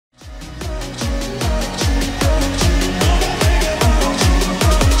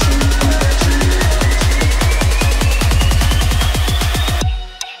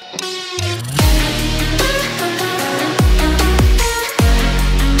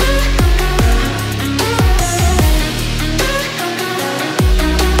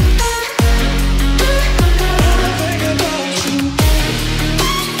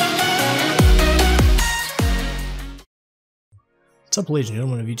What's up, ladies and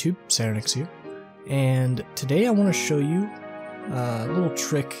gentlemen of YouTube? Cyronyx here, and today I want to show you a little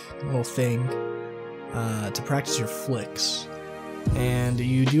trick, a little thing to practice your flicks. And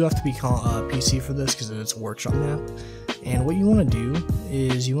you do have to be PC for this because it's a workshop map. And what you want to do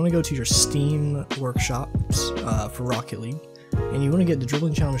is you want to go to your Steam workshops for Rocket League, and you want to get the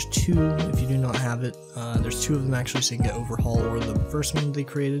Dribbling Challenge 2 if you do not have it. There's two of them actually, so you can get Overhaul or the first one they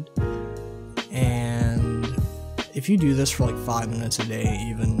created. And if you do this for like 5 minutes a day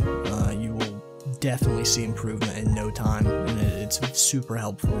even, you will definitely see improvement in no time, and it's super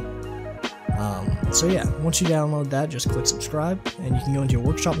helpful. So yeah, once you download that, just click subscribe, and you can go into your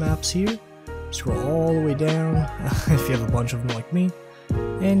workshop maps here, scroll all the way down, if you have a bunch of them like me,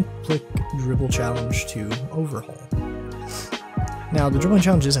 and click Dribble Challenge 2 Overhaul. Now, the Dribbling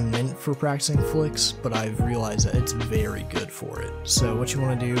Challenge isn't meant for practicing flicks, but I've realized that it's very good for it. So what you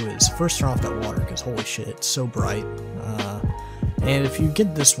want to do is first turn off that water, because holy shit, it's so bright. And if you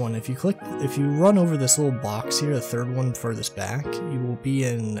get this one, if you run over this little box here, the third one furthest back, you will be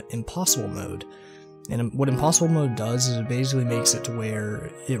in Impossible Mode. And what Impossible Mode does is it basically makes it to where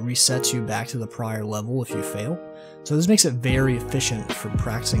it resets you back to the prior level if you fail. So this makes it very efficient for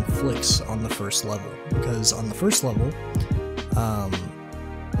practicing flicks on the first level, because on the first level,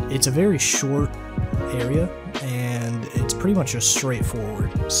 it's a very short area, and it's pretty much just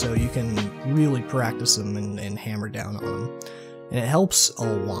straightforward, so you can really practice them and hammer down on them. And it helps a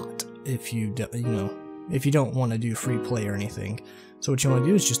lot if you don't want to do free play or anything. So what you want to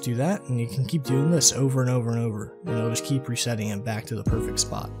do is just do that, and you can keep doing this over and over and over, and it'll just keep resetting it back to the perfect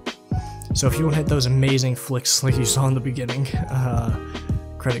spot. So if you want to hit those amazing flicks like you saw in the beginning,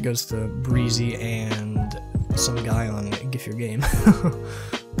 credit goes to Breezy and some guy on Gif Your Game,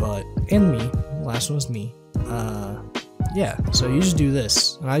 and me. Last one was me. Yeah, so you just do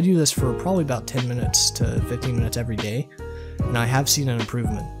this, and I do this for probably about 10 minutes to 15 minutes every day, and I have seen an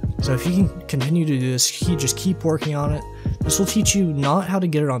improvement. So if you can continue to do this, just keep working on it. This will teach you not how to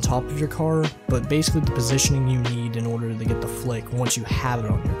get it on top of your car, but basically the positioning you need in order to get the flick once you have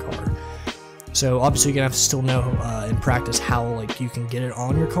it on your car. So obviously you're gonna have to still know and practice how you can get it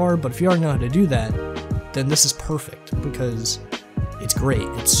on your car, but if you already know how to do that, then this is perfect because it's great.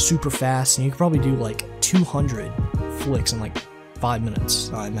 It's super fast, and you can probably do like 200 flicks in like 5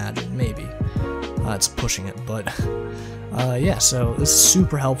 minutes, I imagine, maybe. It's pushing it, but yeah, so this is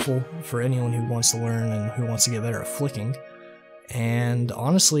super helpful for anyone who wants to learn and who wants to get better at flicking. And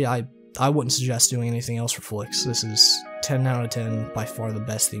honestly, I wouldn't suggest doing anything else for flicks. This is 10 out of 10, by far the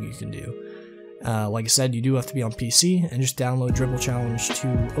best thing you can do. Like I said, you do have to be on PC, and just download Dribble Challenge 2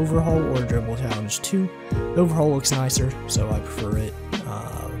 Overhaul or Dribble Challenge 2. The Overhaul looks nicer, so I prefer it,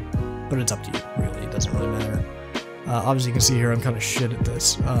 but it's up to you, really. It doesn't really matter. Obviously, you can see here I'm kind of shit at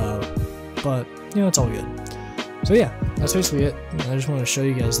this, but, it's all good. So yeah, that's basically it. I just wanted to show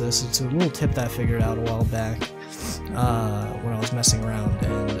you guys this. It's a little tip that I figured out a while back when I was messing around,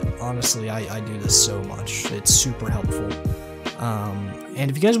 and honestly, I do this so much. It's super helpful. And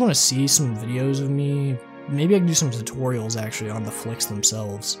if you guys want to see some videos of me, maybe I can do some tutorials actually on the flicks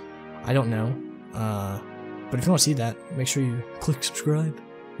themselves. I don't know. But if you want to see that, make sure you click subscribe,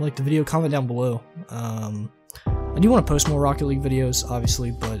 like the video, comment down below. I do want to post more Rocket League videos,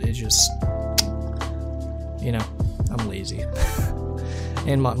 obviously, but it just, I'm lazy.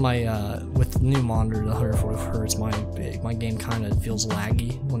 And with the new monitor, the 140 Hz, my game kind of feels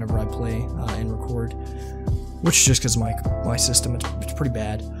laggy whenever I play and record. Which is just because my system, it's pretty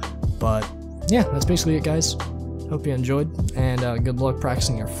bad. But yeah, that's basically it, guys. Hope you enjoyed, and good luck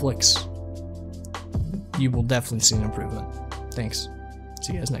practicing your flicks. You will definitely see an improvement. Thanks.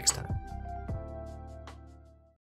 See you guys next time.